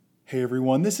Hey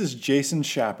everyone, this is Jason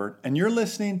Schappert, and you're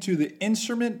listening to the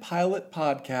Instrument Pilot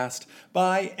Podcast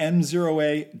by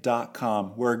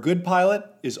M0A.com, where a good pilot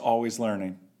is always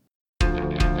learning.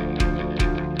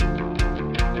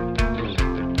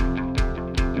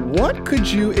 What could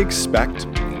you expect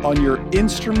on your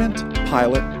Instrument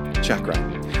Pilot check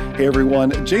ride? Hey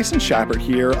everyone, Jason Schappert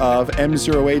here of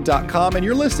M0A.com, and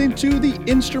you're listening to the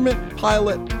Instrument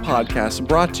Pilot Podcast,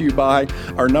 brought to you by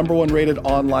our #1 rated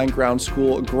online ground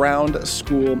school,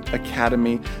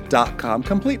 GroundSchoolAcademy.com.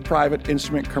 Complete private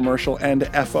instrument, commercial, and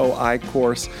FOI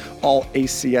course, all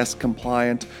ACS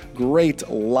compliant. Great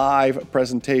live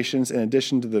presentations in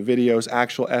addition to the videos,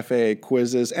 actual FAA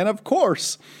quizzes, and of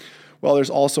course, well,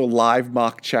 there's also live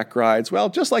mock check rides. Well,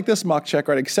 just like this mock check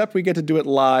ride, except we get to do it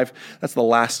live. That's the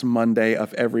last Monday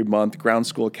of every month,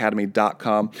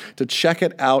 GroundSchoolAcademy.com, to check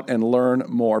it out and learn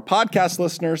more. Podcast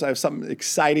listeners, I have something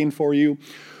exciting for you.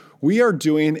 We are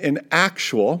doing an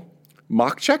actual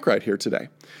mock check ride here today.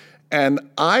 And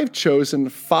I've chosen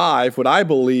 5 what I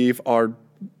believe are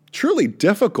truly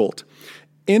difficult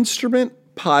instrument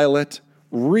pilot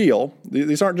real.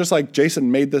 These aren't just like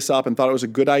Jason made this up and thought it was a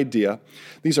good idea.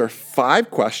 These are 5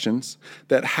 questions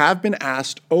that have been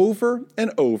asked over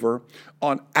and over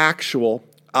on actual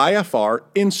IFR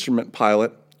instrument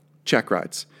pilot check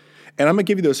rides. And I'm going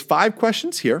to give you those 5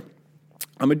 questions here.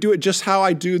 I'm going to do it just how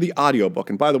I do the audiobook.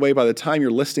 And by the way, by the time you're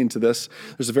listening to this,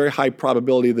 there's a very high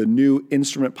probability the new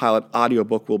Instrument Pilot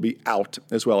audiobook will be out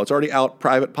as well. It's already out,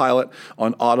 Private Pilot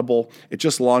on Audible. It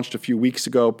just launched a few weeks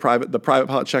ago, the Private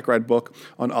Pilot Check Ride book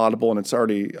on Audible, and it's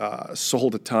already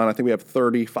sold a ton. I think we have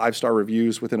 30 5-star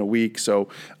reviews within a week, so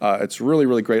it's really,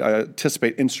 really great. I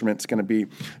anticipate Instrument's going to be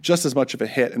just as much of a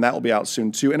hit, and that will be out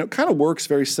soon too. And it kind of works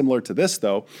very similar to this,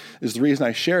 though, is the reason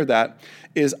I share that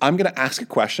is I'm going to ask a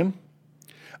question.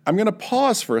 I'm going to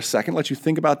pause for a second, let you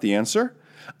think about the answer.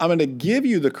 I'm going to give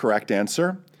you the correct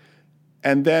answer,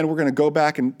 and then we're going to go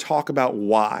back and talk about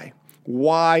why.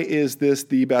 Why is this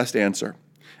the best answer?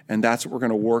 And that's what we're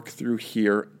going to work through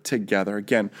here together.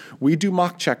 Again, we do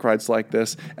mock check rides like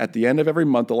this at the end of every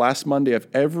month, the last Monday of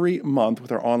every month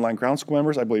with our online ground school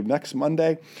members. I believe next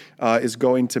Monday is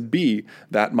going to be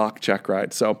that mock check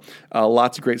ride. So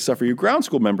lots of great stuff for you ground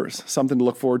school members, something to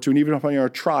look forward to. And even if on your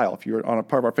trial, if you're on a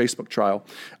part of our Facebook trial,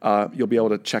 you'll be able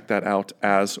to check that out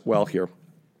as well here.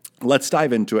 Let's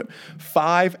dive into it.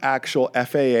 5 actual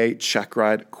FAA check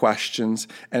ride questions,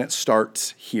 and it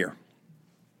starts here.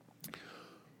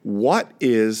 What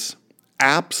is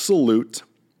absolute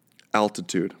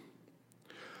altitude?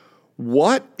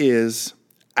 What is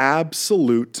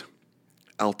absolute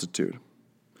altitude?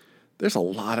 There's a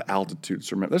lot of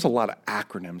altitudes. Remember, there's a lot of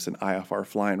acronyms in IFR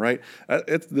flying, right?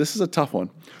 This is a tough one.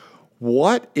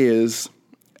 What is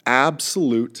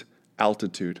absolute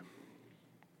altitude?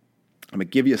 I'm going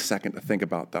to give you a second to think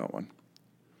about that one.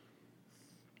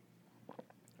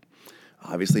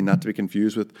 Obviously not to be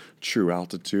confused with true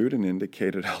altitude and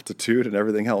indicated altitude and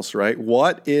everything else, right?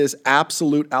 What is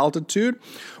absolute altitude?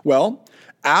 Well,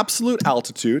 absolute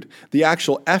altitude, the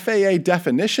actual FAA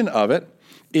definition of it,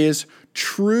 is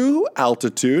true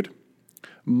altitude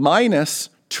minus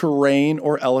terrain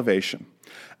or elevation.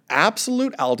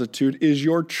 Absolute altitude is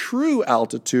your true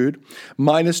altitude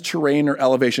minus terrain or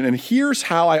elevation. And here's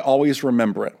how I always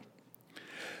remember it.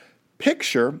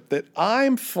 Picture that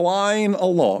I'm flying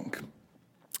along.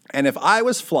 And if I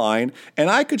was flying and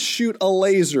I could shoot a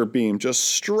laser beam just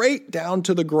straight down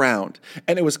to the ground,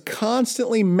 and it was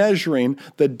constantly measuring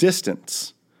the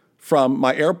distance from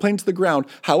my airplane to the ground.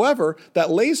 However,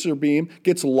 that laser beam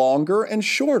gets longer and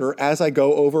shorter as I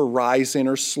go over rising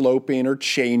or sloping or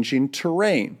changing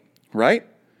terrain, right?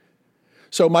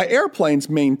 So my airplane's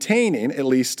maintaining, at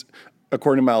least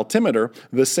according to my altimeter,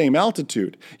 the same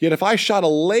altitude. Yet if I shot a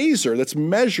laser that's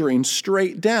measuring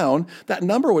straight down, that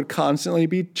number would constantly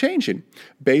be changing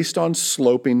based on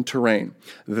sloping terrain.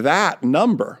 That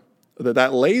number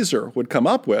that laser would come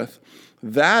up with,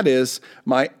 that is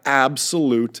my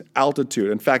absolute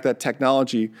altitude. In fact, that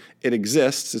technology, it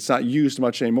exists. It's not used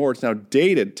much anymore. It's now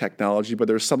dated technology, but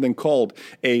there's something called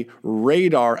a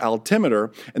radar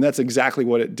altimeter, and that's exactly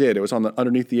what it did. It was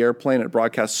underneath the airplane. It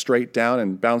broadcast straight down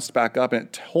and bounced back up, and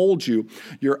it told you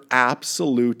your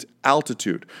absolute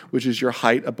altitude, which is your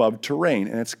height above terrain,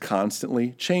 and it's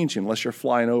constantly changing unless you're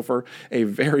flying over a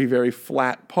very, very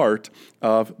flat part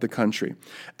of the country.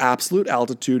 Absolute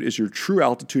altitude is your true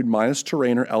altitude minus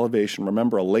terrain or elevation.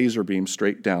 Remember, a laser beam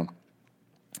straight down.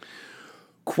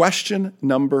 Question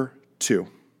number 2.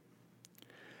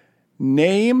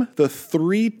 Name the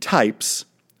 3 types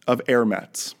of air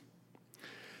mets.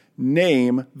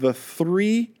 Name the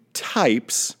 3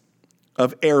 types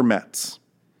of air mets.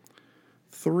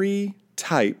 3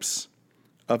 types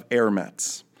of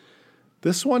air-mets.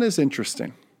 This one is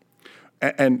interesting.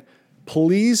 And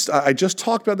please, I just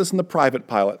talked about this in the Private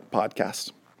Pilot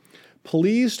podcast.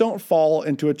 Please don't fall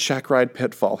into a check ride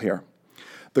pitfall here.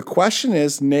 The question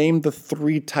is, name the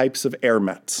 3 types of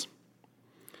air-mets.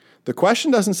 The question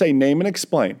doesn't say name and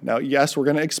explain. Now, yes, we're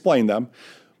going to explain them,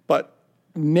 but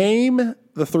name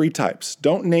the 3 types.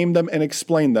 Don't name them and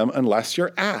explain them unless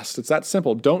you're asked. It's that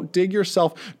simple. Don't dig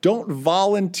yourself. Don't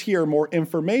volunteer more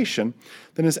information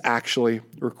than is actually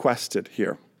requested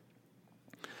here.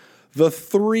 The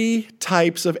 3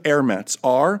 types of air-mets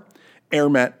are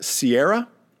air-met Sierra,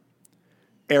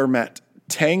 air-met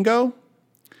Tango,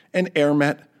 and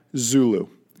air-met Zulu.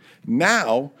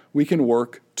 Now we can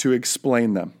work to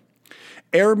explain them.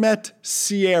 Air-met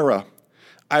Sierra.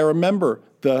 I remember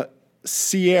the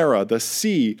Sierra, the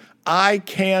C, I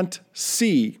can't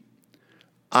see,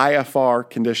 IFR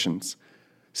conditions.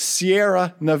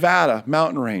 Sierra Nevada,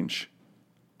 mountain range,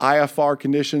 IFR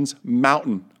conditions,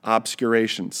 mountain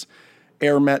obscurations.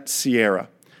 Air-met Sierra,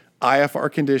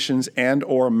 IFR conditions and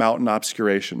or mountain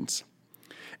obscurations.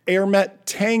 Air-met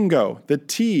Tango, the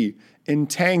T in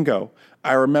Tango,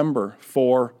 I remember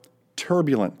for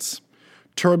turbulence.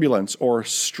 Turbulence or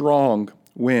strong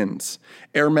winds.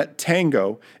 Air-met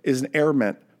Tango is an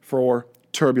air-met for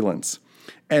turbulence.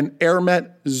 And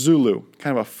air-met Zulu,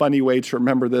 kind of a funny way to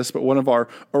remember this, but one of our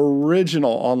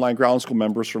original online ground school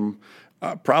members from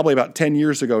probably about 10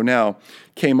 years ago now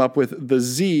came up with the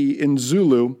Z in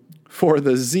Zulu for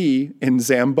the Z in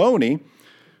Zamboni,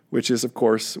 which is, of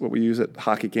course, what we use at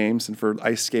hockey games and for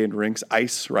ice skating rinks,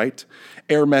 ice, right?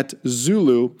 Air-met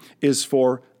Zulu is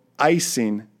for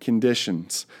icing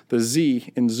conditions. The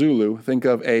Z in Zulu, think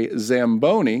of a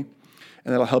Zamboni,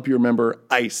 and that'll help you remember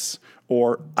ice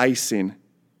or icing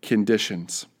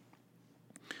conditions.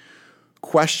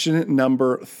 Question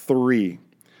number 3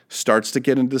 starts to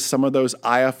get into some of those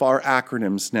IFR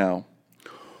acronyms now.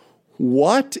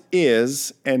 What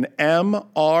is an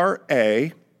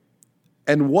MRA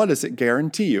and what does it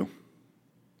guarantee you?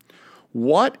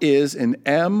 What is an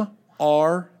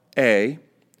MRA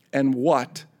and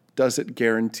what does it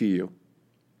guarantee you?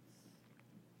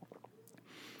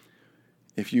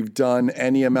 If you've done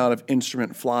any amount of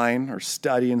instrument flying or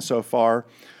studying so far,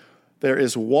 there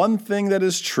is one thing that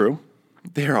is true.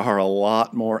 There are a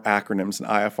lot more acronyms in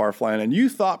IFR flying, and you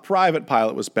thought Private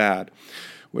Pilot was bad.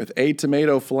 With A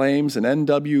Tomato Flames and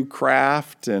NW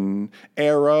Craft and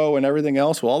Aero and everything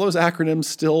else, well, all those acronyms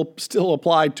still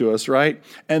applied to us, right?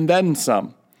 And then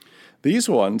some. These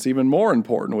ones, even more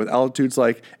important, with altitudes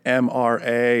like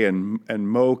MRA and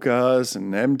MOCAs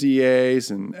and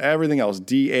MDAs and everything else,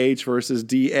 DH versus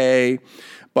DA.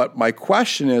 But my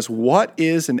question is, what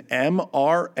is an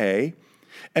MRA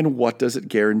and what does it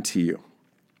guarantee you?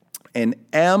 An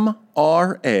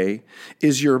MRA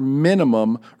is your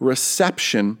minimum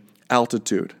reception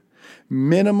altitude.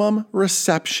 Minimum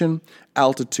reception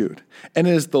altitude. And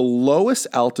it is the lowest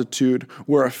altitude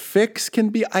where a fix can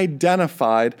be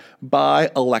identified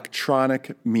by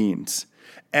electronic means.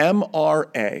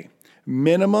 MRA,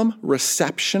 minimum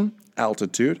reception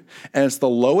altitude, and it's the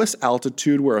lowest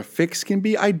altitude where a fix can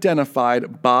be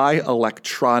identified by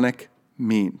electronic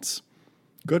means.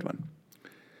 Good one.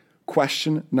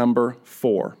 Question number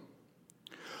 4.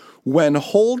 When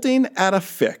holding at a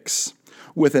fix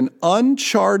with an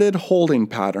uncharted holding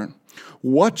pattern,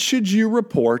 what should you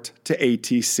report to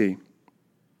ATC?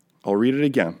 I'll read it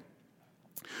again.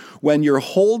 When you're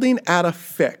holding at a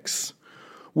fix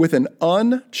with an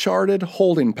uncharted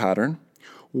holding pattern,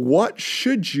 what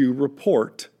should you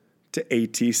report to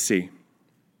ATC?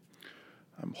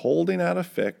 I'm holding at a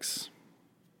fix.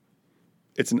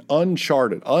 It's an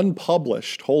uncharted,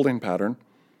 unpublished holding pattern.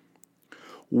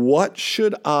 What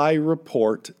should I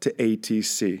report to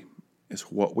ATC is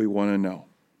what we want to know.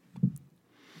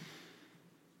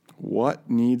 What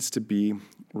needs to be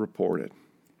reported?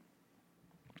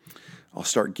 I'll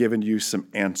start giving you some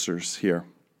answers here.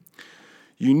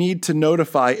 You need to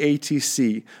notify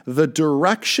ATC the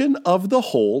direction of the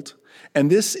hold, and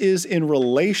this is in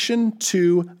relation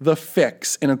to the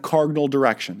fix in a cardinal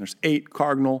direction. There's 8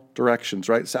 cardinal directions,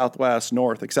 right? Southwest,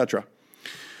 north, etc.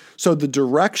 So the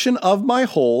direction of my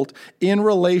hold in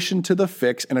relation to the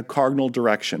fix in a cardinal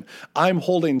direction. I'm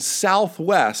holding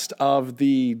southwest of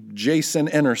the Jason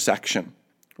intersection,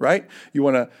 right? You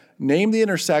want to name the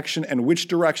intersection and which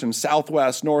direction,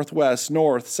 southwest, northwest,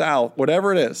 north, south,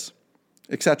 whatever it is,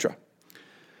 etc.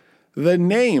 The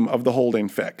name of the holding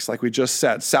fix, like we just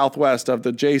said, southwest of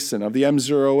the Jason, of the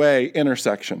M0A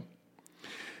intersection,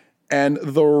 and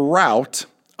the route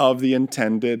of the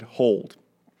intended hold.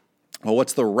 Well,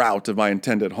 what's the route of my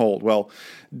intended hold? Well,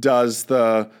 does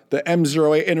the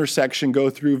M08 intersection go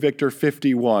through Victor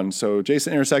 51? So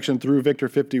adjacent intersection through Victor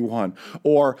 51.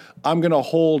 Or I'm going to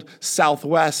hold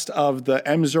southwest of the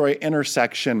M08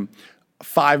 intersection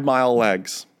 5 mile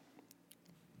legs,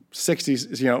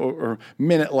 60, or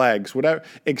minute legs, whatever.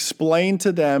 Explain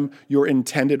to them your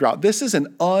intended route. This is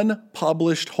an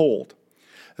unpublished hold.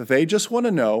 They just want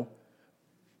to know.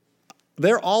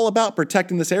 They're all about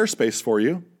protecting this airspace for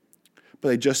you, but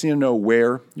they just need to know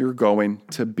where you're going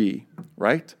to be,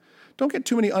 right? Don't get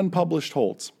too many unpublished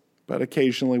holds, but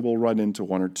occasionally we'll run into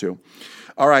one or two.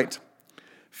 All right,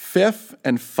 fifth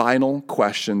and final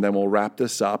question, then we'll wrap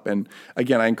this up. And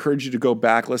again, I encourage you to go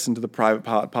back, listen to the private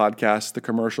podcast, the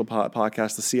commercial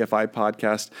podcast, the CFI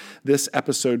podcast. This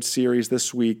episode series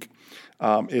this week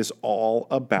is all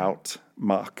about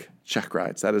Mach check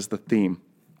rides. That is the theme.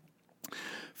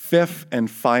 Fifth and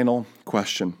final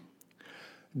question.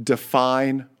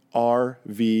 Define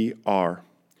RVR.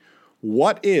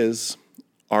 What is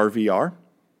RVR?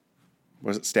 What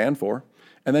does it stand for?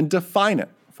 And then define it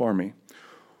for me.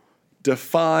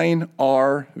 Define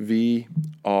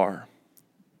RVR.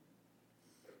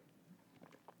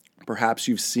 Perhaps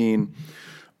you've seen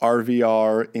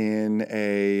RVR in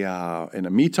a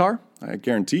METAR. I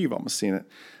guarantee you've almost seen it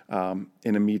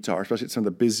in a METAR, especially at some of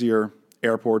the busier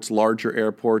airports, larger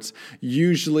airports,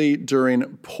 usually during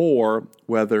poor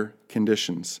weather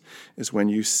conditions is when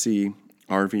you see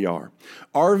RVR.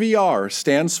 RVR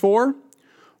stands for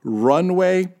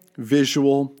Runway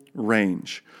Visual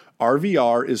Range.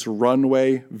 RVR is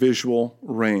Runway Visual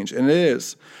Range, and it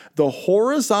is the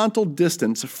horizontal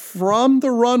distance from the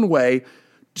runway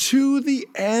to the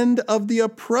end of the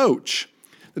approach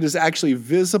that is actually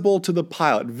visible to the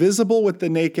pilot, visible with the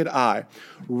naked eye.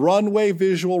 Runway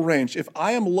visual range. If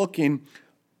I am looking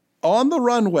on the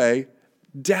runway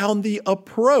down the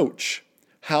approach,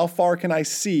 how far can I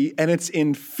see? And it's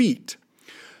in feet.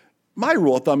 My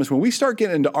rule of thumb is when we start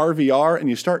getting into RVR and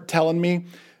you start telling me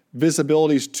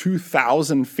visibility is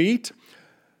 2,000 feet,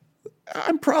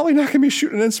 I'm probably not going to be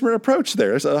shooting an instrument approach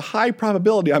there. There's a high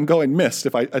probability I'm going missed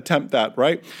if I attempt that,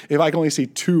 right? If I can only see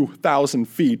 2,000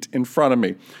 feet in front of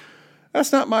me.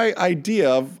 That's not my idea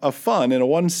of fun in a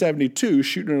 172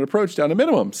 shooting an approach down to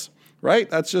minimums, right?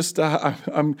 That's just,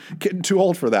 I'm getting too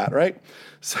old for that, right?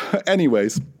 So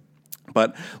anyways,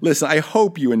 but listen, I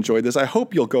hope you enjoyed this. I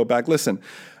hope you'll go back. Listen,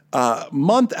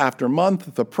 month after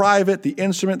month, the private, the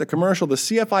instrument, the commercial, the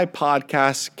CFI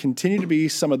podcasts continue to be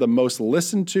some of the most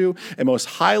listened to and most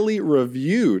highly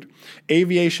reviewed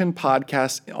aviation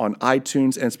podcasts on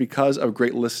iTunes, and it's because of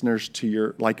great listeners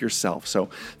like yourself. So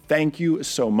thank you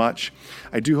so much.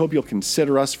 I do hope you'll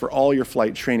consider us for all your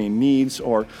flight training needs,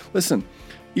 or listen,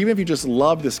 even if you just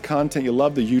love this content, you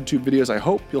love the YouTube videos, I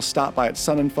hope you'll stop by at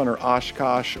Sun and Fun or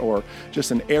Oshkosh, or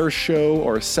just an air show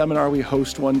or a seminar we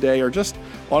host one day, or just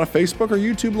on a Facebook or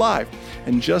YouTube Live,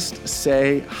 and just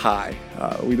say hi.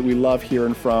 We love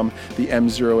hearing from the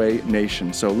M08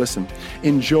 Nation. So listen,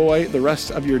 enjoy the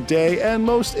rest of your day, and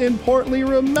most importantly,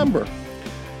 remember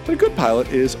that a good pilot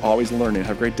is always learning.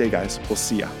 Have a great day, guys. We'll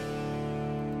see ya.